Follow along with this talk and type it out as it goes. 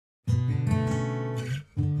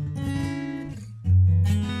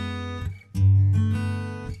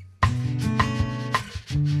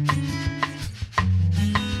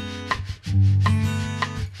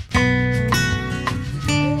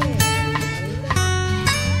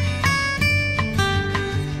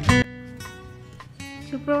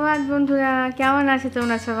সুপ্রভাত বন্ধুরা, কেমন আছো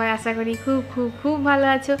তোমরা সবাই? আশা করি খুব খুব খুব ভালো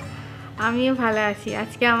আছো। আমিও ভালো আছি।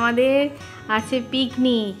 আজকে আমাদের আছে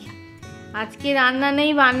পিকনিক। আজকে রান্না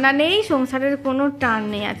নেই, বান্না নেই, সংসারের কোনো টান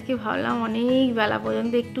নেই। আজকে ভাবলাম অনেক বেলা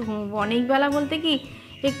পর্যন্ত একটু ঘুমোবো। অনেক বেলা বলতে কি,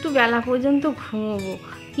 একটু বেলা পর্যন্ত ঘুমোবো,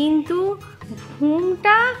 কিন্তু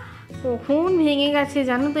ঘুমটা কখন ভেঙে গেছে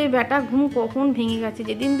জানো তো? এই বেটা ঘুম কখন ভেঙে গেছে।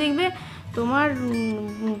 যেদিন দেখবে তোমার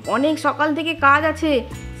অনেক সকাল থেকে কাজ আছে,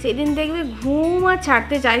 সেদিন দেখবে ঘুম আর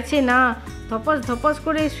ছাড়তে চাইছে না, ধপস ধপস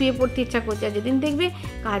করে শুয়ে পড়তে ইচ্ছা করছে। আর যেদিন দেখবে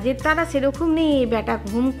কাজের তারা সেরকম নেই, এই বেটা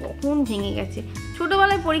ঘুম কখন ভেঙে গেছে।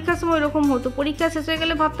 ছোটোবেলায় পরীক্ষার সময় এরকম হতো, পরীক্ষা শেষ হয়ে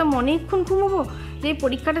গেলে ভাবতাম অনেকক্ষণ ঘুমোবো, যে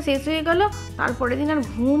পরীক্ষাটা শেষ হয়ে গেল তারপরের দিন আর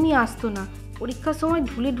ঘুমই আসতো না। পরীক্ষার সময়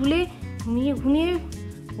ঢুলে ঢুলে ঘুমিয়ে ঘুমিয়ে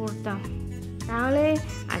পড়তাম। তাহলে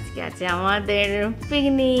আজকে আছে আমাদের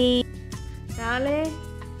পিকনিক। তাহলে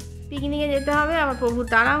পিকনিকে যেতে হবে, আবার প্রভু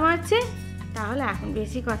তাড়া মারছে। তাহলে এখন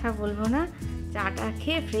বেশি কথা বলবো না, চাটা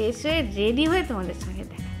খেয়ে ফ্রেশ হয়ে রেডি হয়ে তোমাদের সঙ্গে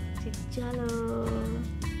দেখা হচ্ছে। চলো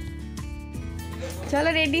চলো,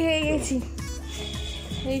 রেডি হয়ে গেছি।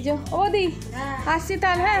 এই যে ও দি আসছি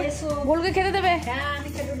তাহলে। হ্যাঁ, বলকে খেতে দেবে?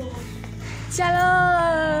 চলো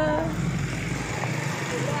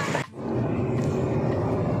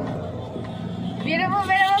বেরোবো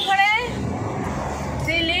বেরোবো করে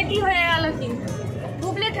সেই লেটই হয়ে গেল। কিন্তু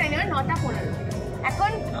খুব লেট হয়নি, 9:15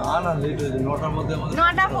 এখন।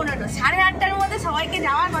 9:15, 8:30টার মধ্যে সবাইকে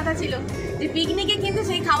যাওয়ার কথা ছিল যে পিকনিকে, কিন্তু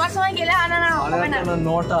সেই খাবার সময় গেলে হবে না।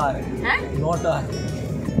 9টায়। হ্যাঁ,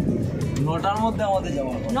 9টার মধ্যে আমাদের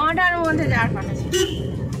যাওয়া, 9টার মধ্যে যাওয়ার কথা ছিল।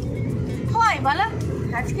 হয় বলো,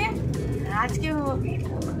 আজকে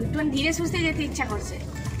একটু ধীরে সুস্থে যেতে ইচ্ছা করছে।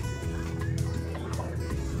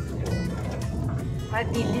 আর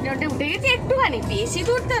দিল্লি রোডে উঠে গেছি একটুখানি, বেশি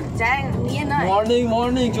দূর তো যায় নিয়ে নয়।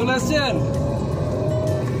 মর্নিং চলে আসছেন।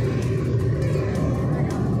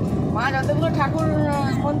 মা যতগুলো ঠাকুর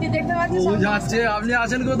মন্দির দেখতে পাচ্ছি যাচ্ছে, আপনি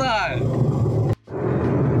আছেন কোথায়?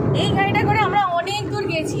 এই গাড়িটা করে আমরা অনেক দূর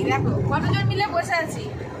গেছি, দেখো কতজন মিলে বসে আছি।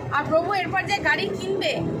 আর প্রভু এরপর যে গাড়ি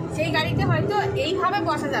কিনবে, সেই গাড়িতে হয়তো এইভাবে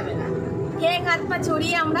বসা যাবে না, এক হাত পা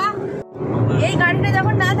ছড়িয়ে আমরা। এই গাড়িটা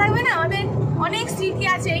যখন না থাকবে না, আমাদের অনেক স্মৃতি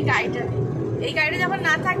আছে এই গাড়িটাতে। এই গাড়িটা যখন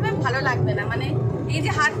না থাকবে ভালো লাগবে না, মানে এই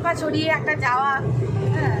যে হাত পা ছড়িয়ে একটা যাওয়া,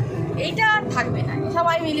 হ্যাঁ, এইটা থাকবে না।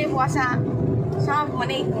 সবাই মিলে বসা, সব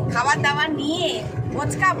মানে খাবার দাবার নিয়ে,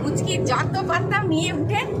 ফুচকা ফুচকি যত পারতাম নিয়ে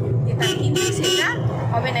উঠে যেতাম, কিন্তু সেটা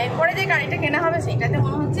হবে না। এরপরে যে গাড়িটা কেনা হবে সেইটাতে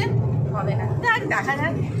মনে হচ্ছে হবে না। যাক, দেখা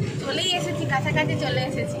যাক, চলেই এসেছি, কাছাকাছি চলে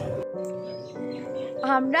এসেছি।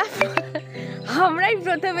 আমরাই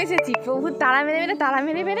প্রথম এসেছি। প্রভু তাড়া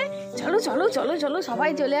মেরে মেরে চলো চলো চলো চলো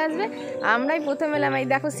সবাই চলে আসবে। আমরাই প্রথম এলাম। এই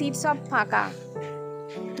দেখো সিট সব ফাঁকা,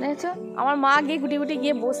 দেখছো? আমার মা গিয়ে গুটি গুটি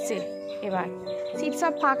গিয়ে বসছে। এবার সিট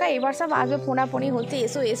সব ফাঁকা, এবার সব আসবে, ফোনাফোনি হচ্ছে,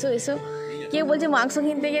 এসো এসো এসো। কেউ বলছে মাংস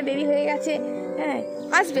কিনতে গিয়ে দেরি হয়ে গেছে। হ্যাঁ,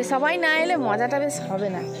 আসবে, সবাই না এলে মজাটা বেশ হবে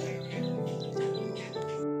না।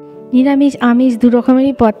 নিরামিষ আমিষ দু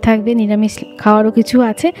রকমেরই পদ থাকবে। নিরামিষ খাওয়ারও কিছু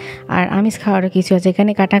আছে আর আমিষ খাওয়ারও কিছু আছে।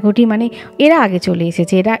 এখানে কাটাকুটি, মানে এরা আগে চলে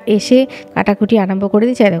এসেছে, এরা এসে কাটাকুটি আরম্ভ করে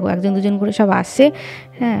দিচ্ছে। দেখো একজন দুজন করে সব আসছে।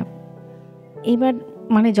 হ্যাঁ, এবার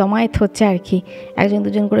মানে জমায়েত হচ্ছে আর কি, একজন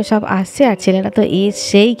দুজন করে সব আসছে। আর ছেলেরা তো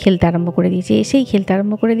এসেই খেলতে আরম্ভ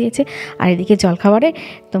করে দিয়েছে। আর এদিকে জলখাবারে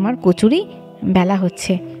তোমার কচুরি বেলা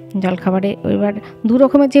হচ্ছে। জলখাবারে এবার দু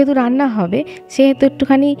রকমের যেহেতু রান্না হবে, সেহেতু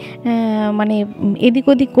একটুখানি মানে এদিক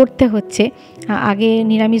ওদিক করতে হচ্ছে। আগে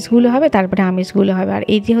নিরামিষগুলো হবে, তারপরে আমিষগুলো হবে। আর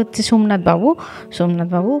এই যে হচ্ছে সোমনাথবাবু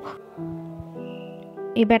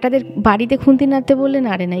এই বেটাদের বাড়িতে খুন্তি নাড়তে বললে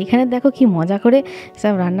নাড়ে না। এখানে দেখো কি মজা করে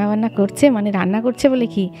সব রান্না করছে, মানে রান্না করছে বলে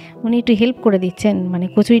কি, উনি একটু হেল্প করে দিচ্ছেন, মানে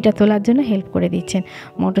কচুরিটা তোলার জন্য হেল্প করে দিচ্ছেন।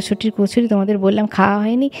 মটরশুঁটির কচুরি তোমাদের বললাম খাওয়া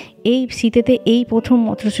হয়নি, এই শীতেতে এই প্রথম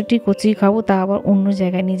মটরশুঁটির কচুরি খাবো, তা আবার অন্য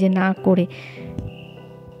জায়গায় নিজে না করে।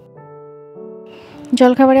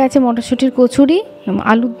 জলখাবারে আছে মটরশুঁটির কচুরি,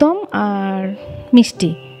 আলুর দম আর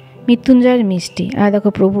মিষ্টি, মৃত্যুঞ্জয়ের মিষ্টি। আর দেখো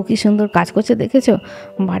প্রভু কি সুন্দর কাজ করছে, দেখেছো?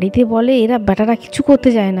 বাড়িতে বলে এরা বেটারা কিছু করতে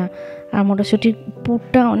যায় না। আর মটরশুঁটির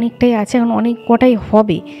পুরটা অনেকটাই আছে, এখন অনেক কটাই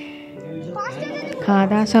হবে। খাওয়া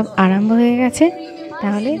দাওয়া সব আরম্ভ হয়ে গেছে।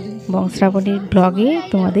 তাহলে বংশ্রাবণীর ব্লগে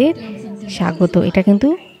তোমাদের স্বাগত। এটা কিন্তু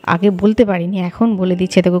আগে বলতে পারিনি, এখন বলে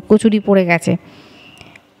দিচ্ছে। দেখো কচুরি পড়ে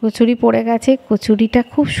গেছে, কচুরিটা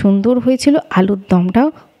খুব সুন্দর হয়েছিল, আলুর দমটাও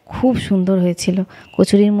খুব সুন্দর হয়েছিল।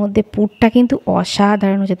 কচুরির মধ্যে পুরটা কিন্তু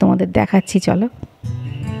অসাধারণ হয়েছে, তোমাদের দেখাচ্ছি, চলো।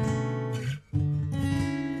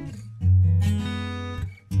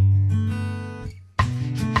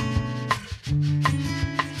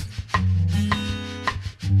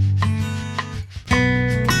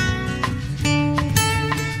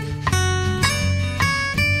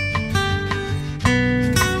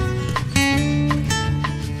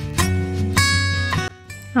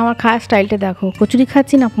 আমার খাওয়ার স্টাইলটা দেখো, কচুরি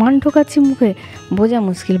খাচ্ছি না পান ঢোকাচ্ছি মুখে, বোঝা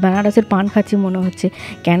মুশকিল। বেনারসের পান খাচ্ছি মনে হচ্ছে।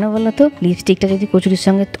 কেন বলো তো, লিপস্টিকটা যদি কচুরির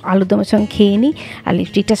সঙ্গে আলুরদমের সঙ্গে খেয়ে নিই, আর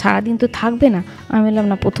লিপস্টিকটা সারাদিন তো থাকবে না। আমি বললাম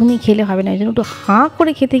না, প্রথমেই খেলে হবে না, ওই জন্য একটু হাঁ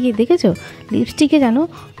করে খেতে গিয়ে দেখেছো লিপস্টিকে যেন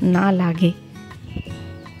না লাগে।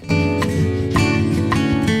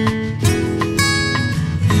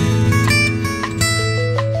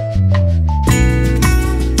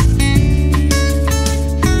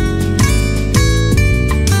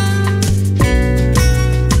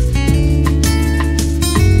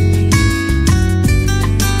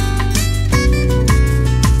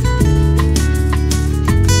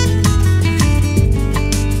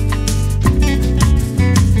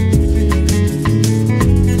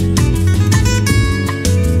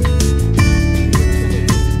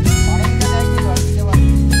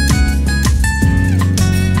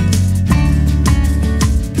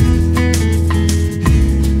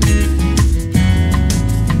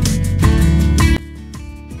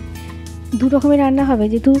 দু রকমের রান্না হবে,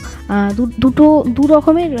 যেহেতু দু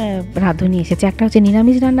রকমের রাঁধুনি এসেছে। একটা হচ্ছে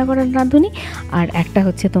নিরামিষ রান্না করার রাঁধুনি, আর একটা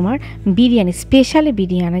হচ্ছে তোমার বিরিয়ানি, স্পেশালি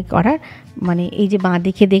বিরিয়ানি করার, মানে এই যে বাঁ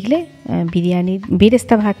দিকে দেখলে বিরিয়ানির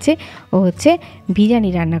বেরেস্তা ভাজছে, ও হচ্ছে বিরিয়ানি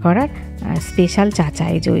রান্না করার স্পেশাল চাচা।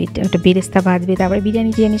 এই যে ওটা বেরেস্তা ভাজবে, তারপরে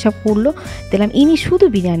বিরিয়ানি টিরিয়ানি সব করলো, দেখলাম ইনি শুধু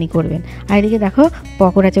বিরিয়ানি করবেন। আর এদিকে দেখো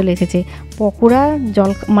পকোড়া চলে এসেছে। পকোড়া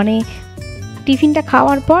জল মানে টিফিনটা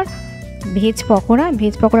খাওয়ার পর ভেজ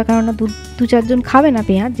পকোড়া, কেননা দু চারজন খাবে না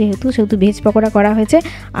পেঁয়াজ যেহেতু, সেহেতু ভেজ পকোড়া করা হয়েছে।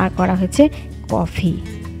 আর করা হয়েছে কফি।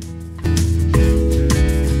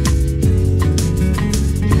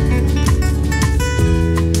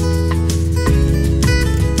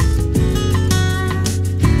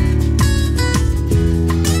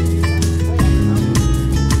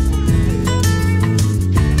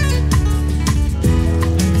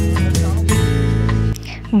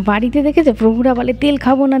 বাড়িতে দেখেছো প্রভুরা বলে তেল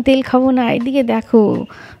খাবো না, এদিকে দেখো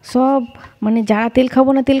সব মানে যারা তেল খাবো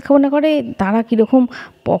না করে, তারা কীরকম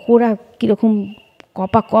পকোড়া কীরকম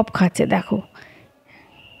কপ খাচ্ছে দেখো।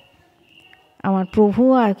 আমার প্রভু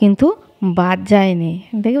আর কিন্তু বাদ যায়নি,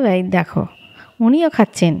 দেখবে এই দেখো উনিও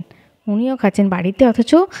খাচ্ছেন বাড়িতে,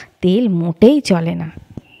 অথচ তেল মোটেই চলে না।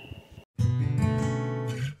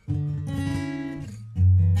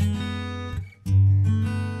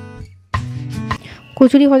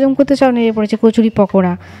 কচুরি হজম করতে চাও নেমে পড়েছে কচুরি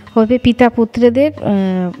পকোড়া, হবে পিতা পুত্রদের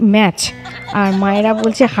ম্যাচ। আর মায়েরা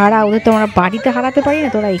বলছে হারা, ওদের তো আমরা বাড়িতে হারাতে পারি না,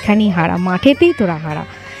 তোরা এখানেই হারা, মাঠেতেই তোরা হারা,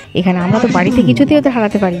 এখানে আমরা তো বাড়িতে কিছুতেই ওদের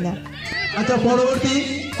হারাতে পারি না। আচ্ছা, পরবর্তী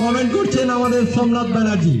কমেন্ট করছেন আমাদের সোমনাথ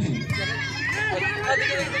ব্যানার্জি,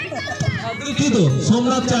 দুঃখিত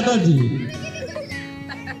সোমনাথ চ্যাটার্জি।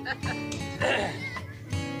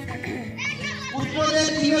 উত্তরের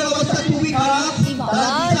টিমের অবস্থা খুবই খারাপ, তারা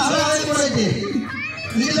দিশাহারা হয়ে পড়েছে,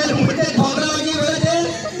 নিজেদের মধ্যে ঝগড়া লাগিয়ে ফেলেছে।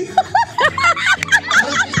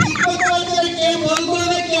 ঠিক করতে পারছে না কে বল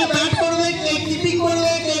করবে, কে ব্যাট করবে, কে কিপিং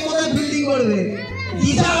করবে, কে কোথায় ফিল্ডিং করবে।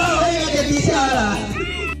 দিশাহারা হয়ে গেছে, দিশাহারা।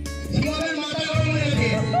 জীবনের মাথা গরম হয়ে গেছে।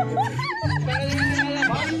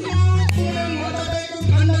 মাথাটা একটু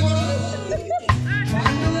ঠান্ডা করো।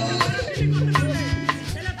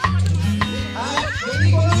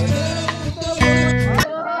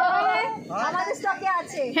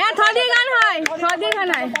 হ্যাঁ, থদি গান হয়।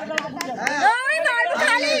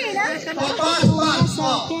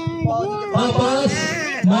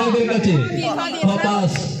 মায়েদের কাছে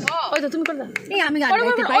ওই তো তুমি করবে। আমি গান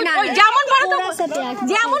গাইতে পারি না, যেমন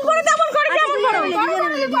করো তেমন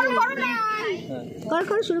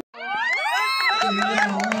করো শুরু।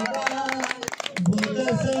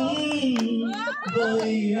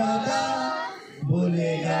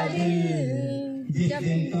 बोलेगा दिल जिस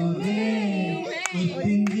दिन तूने उस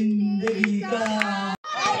दिन जिंदगी का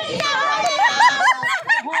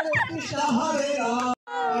सहारा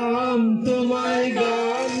हम तुम्हारे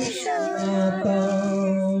गान आता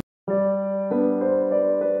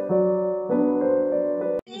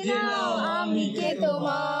আমি কে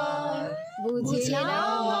তোমার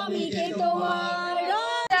বুঝলাম, আমি কে তোমার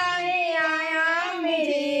রাহে আয়া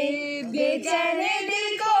মেরে বেচারে দিল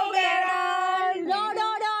কো বেড়ার রা রা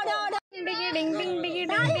রা রা ding ding ding ding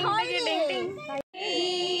ding ding.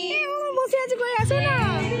 বসে আছে, কই আসো না।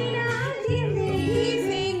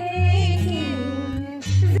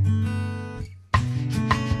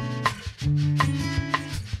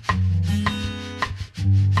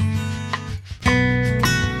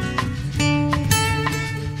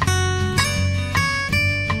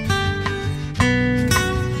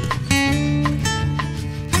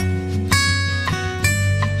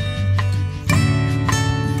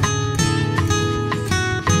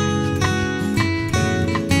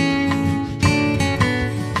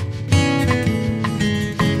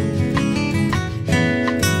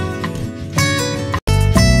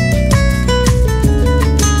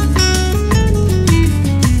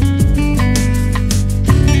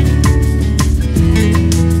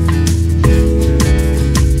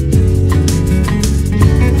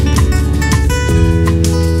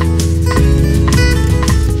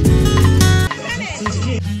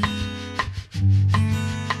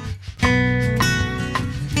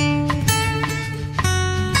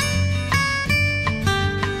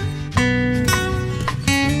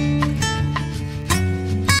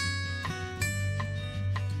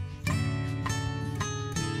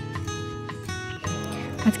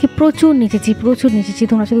 আজকে প্রচুর নেচেছি,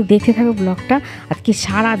 তোমরা শুধু দেখতে থাকো ব্লগটা। আজকে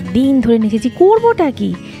সারা দিন ধরে নেচেছি, করবোটা কি,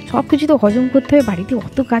 সব কিছু তো হজম করতে হবে, বাড়িতে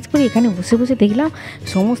অত কাজ করি, এখানে বসে বসে দেখলাম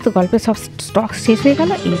সমস্ত গল্পের সব স্টক শেষ হয়ে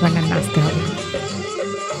গেল, এইবার না নাচতে হবে।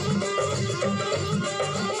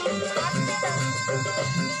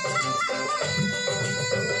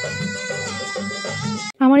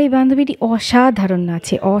 আমার এই বান্ধবীটি অসাধারণ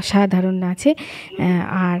নাচে,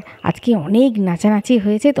 আর আজকে অনেক নাচানাচি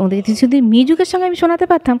হয়েছে। তোমাদের যদি শুধু মিউজিকের সঙ্গে আমি শোনাতে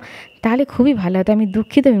পারতাম তাহলে খুবই ভালো হতো। আমি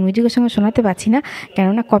দুঃখিত, আমি মিউজিকের সঙ্গে শোনাতে পারছি না,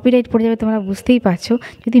 কেননা কপিরাইট পড়ে যাবে, তোমরা বুঝতেই পারছো।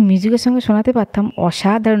 যদি মিউজিকের সঙ্গে শোনাতে পারতাম,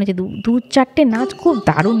 অসাধারণ নেচে, দু চারটে নাচ খুব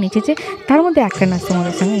দারুণ নেচেছে। তার মধ্যে একটা নাচ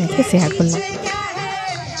তোমাদের সঙ্গে নেচে শেয়ার করলাম।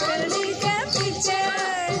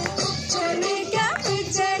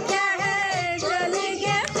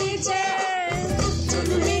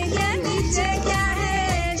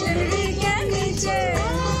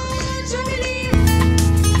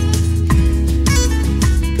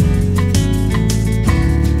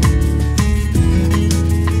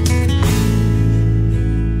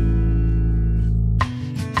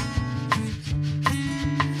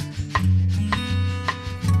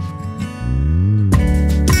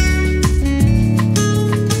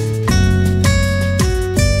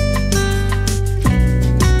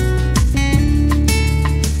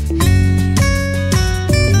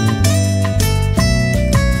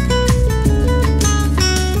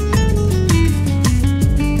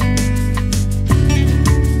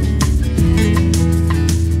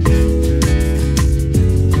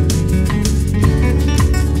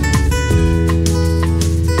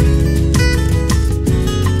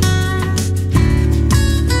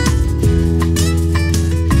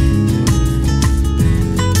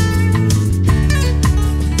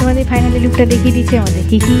 ফাইনালি লুকটা দেখিয়ে দিচ্ছে আমাদের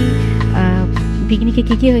হিহি। পিকনিকে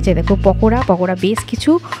কী কী হয়েছে দেখো, পকোড়া বেশ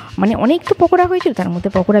কিছু, মানে অনেক তো পকোড়া হয়েছিল, তার মধ্যে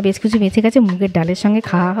পকোড়া বেশ কিছু বেঁচে গেছে, মুগের ডালের সঙ্গে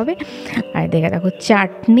খাওয়া হবে। আর দেখো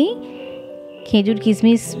চাটনি, খেজুর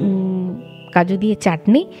কিশমিশ কাজু দিয়ে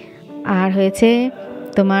চাটনি, আর হয়েছে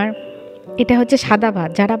তোমার এটা হচ্ছে সাদা ভাত,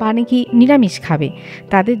 যারা কি নিরামিষ খাবে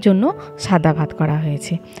তাদের জন্য সাদা ভাত করা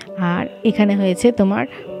হয়েছে। আর এখানে হয়েছে তোমার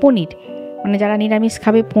পনির, মানে যারা নিরামিষ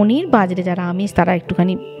খাবে পনির, বাজরে যারা আমিষ তারা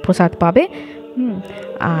একটুখানি প্রসাদ পাবে।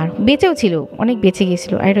 আর বেঁচেও ছিল, অনেক বেঁচে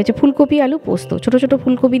গিয়েছিলো। আর এটা হচ্ছে ফুলকপি আলু পোস্ত, ছোটো ছোটো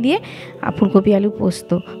ফুলকপি দিয়ে ফুলকপি আলু পোস্ত,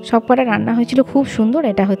 সব কটা রান্না হয়েছিল খুব সুন্দর।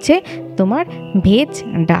 এটা হচ্ছে তোমার ভেজ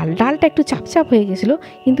ডালটা একটু চাপচাপ হয়ে গেছিলো,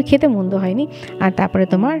 কিন্তু খেতে মন্দ হয়নি। আর তারপরে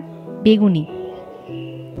তোমার বেগুনি,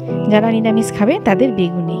 যারা নিরামিষ খাবে তাদের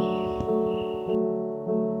বেগুনি।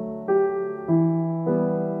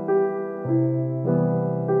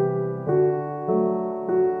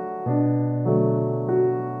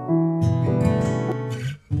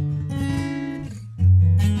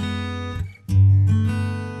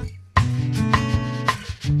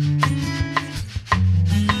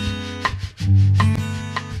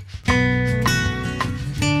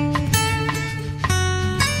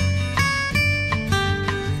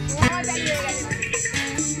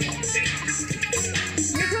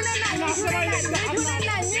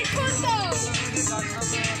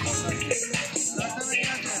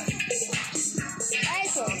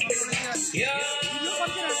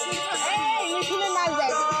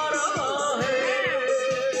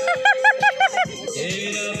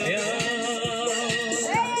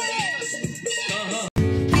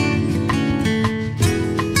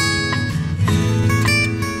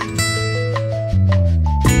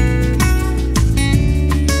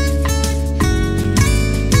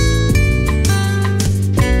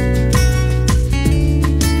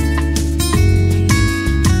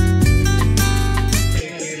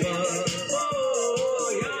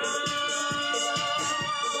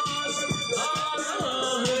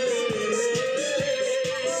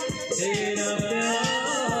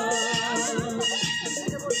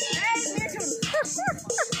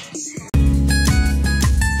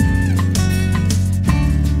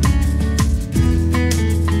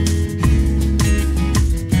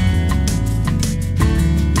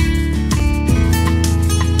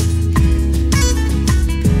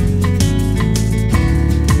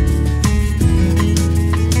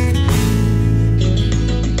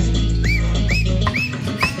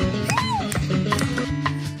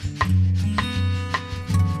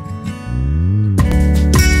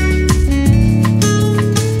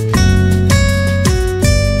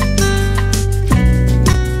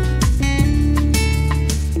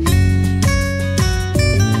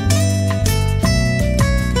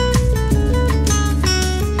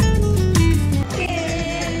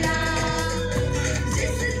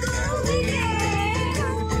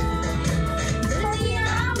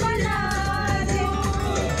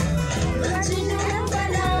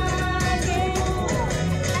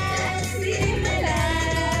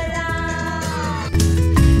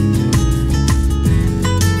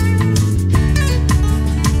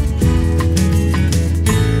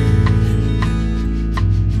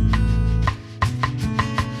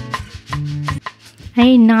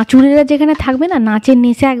 এই নাচুরেরা যেখানে থাকবে না, নাচের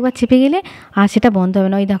নেশে একবার চেপে গেলে আর সেটা বন্ধ হবে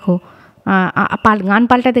না। ওই দেখো গান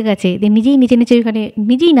পাল্টাতে গেছে, নিজেই নেচে নেচে ওখানে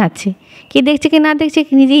নিজেই নাচছে, কে দেখছে কে না দেখছে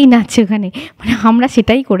নিজেই নাচছে ওখানে, মানে আমরা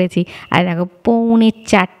সেটাই করেছি। আর দেখো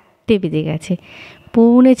 3:45 বেজে গেছে,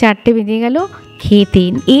 3:45 বেজে গেল খেতে।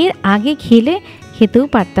 এর আগে খেতেও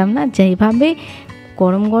পারতাম না, যেভাবে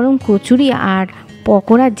গরম গরম কচুরি আর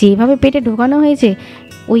পকোড়া যেভাবে পেটে ঢোকানো হয়েছে,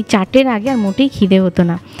 ওই 4টের আগে আর মোটেই খিদে হতো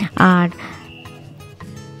না। আর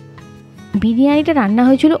বিরিয়ানিটা রান্না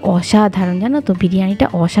হয়েছিল অসাধারণ, জানো তো, বিরিয়ানিটা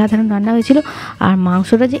অসাধারণ রান্না হয়েছিল। আর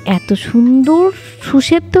মাংসটা যে এত সুন্দর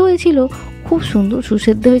সুসেদ্ধ হয়েছিল, খুব সুন্দর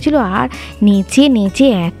সুসেদ্ধ হয়েছিল। আর নেচে নেচে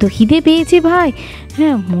এত খিদে পেয়েছে ভাই,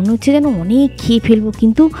 হ্যাঁ মনে হচ্ছে যেন অনেক খেয়ে ফেলবো,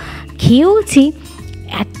 কিন্তু খেয়েওছি,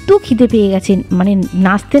 এত খিদে পেয়ে গেছে, মানে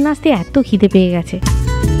নাচতে নাচতে এত খিদে পেয়ে গেছে।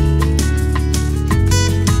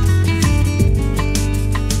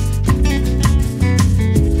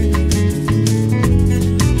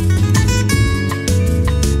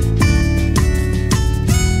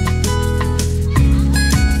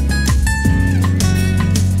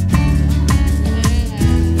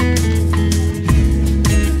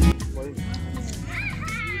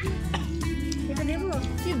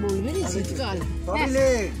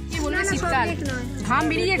 ঘাম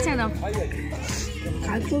বেরিয়ে যাচ্ছে না,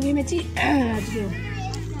 কালকেও ঘেমেছি আজকেও।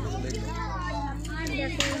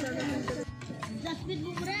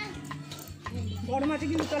 বড় মাছ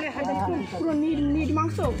কিন্তু চলে, পুরো নিট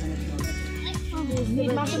মাংস,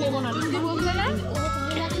 নেবো না,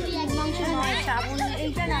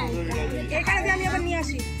 এখানে আমি আবার নিয়ে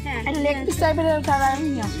আসি। হ্যাঁ লেগ পিস টাইপের আমি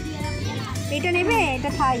নিয়ে আসি। এটা নেবে, এটা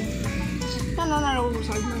খাই না না না,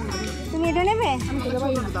 তুমি এটা নেবে? আমি খেতে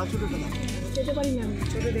পারি না, দাও ছোটো দাও, খেতে পারি না আমি,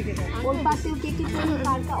 ছোটো দেখে দাও। ওর পাতেও কে কি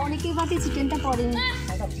পারটা, অনেকের পাতে চিকেনটা পড়েনি।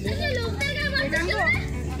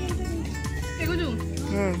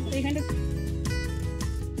 এইখানটা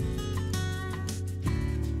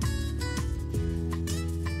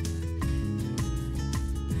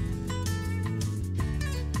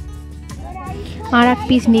আর এক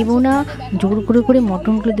পিস নেবো না, জোর করে করে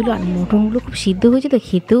মটনগুলো দিল। আর মটনগুলো খুব সিদ্ধ হয়েছে তো,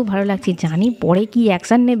 খেতেও ভালো লাগছে। জানি পরে কি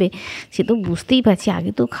অ্যাকশান নেবে, সে তো বুঝতেই পারছি,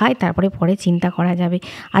 আগে তো খাই, তারপরে পরে চিন্তা করা যাবে।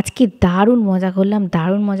 আজকে দারুণ মজা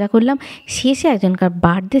করলাম। শেষে একজনকার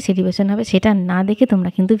বার্থডে সেলিব্রেশন হবে, সেটা না দেখে তোমরা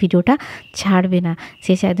কিন্তু ভিডিওটা ছাড়বে না।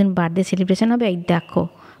 শেষে একজন বার্থডে সেলিব্রেশন হবে, এই দেখো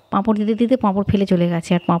পাঁপড় দিতে দিতে পাঁপড় ফেলে চলে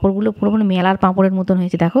গেছে। আর পাঁপড়গুলো পুরো মেলার পাঁপড়ের মতন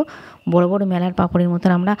হয়েছে, দেখো বড় বড় মেলার পাঁপড়ের মতন।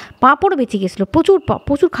 আমরা পাঁপড় বেঁচে গেছিলো,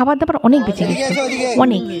 প্রচুর খাবার দাবার অনেক বেঁচে গেছিলো,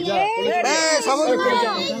 অনেক।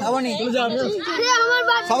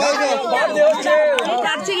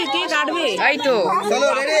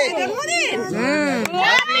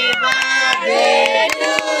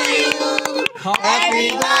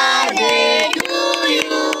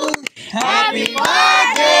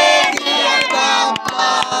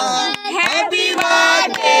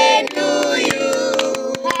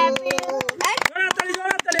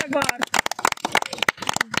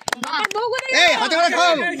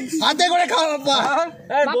 হাতে করে খাও বাবা,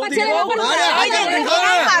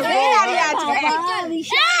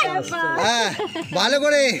 হ্যাঁ ভালো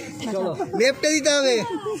করে লেপটে দিতে হবে,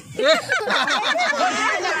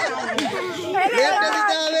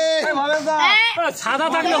 সাদা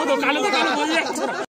থাকলে হতো, কালো তো কালো বোঝা যাচ্ছে না।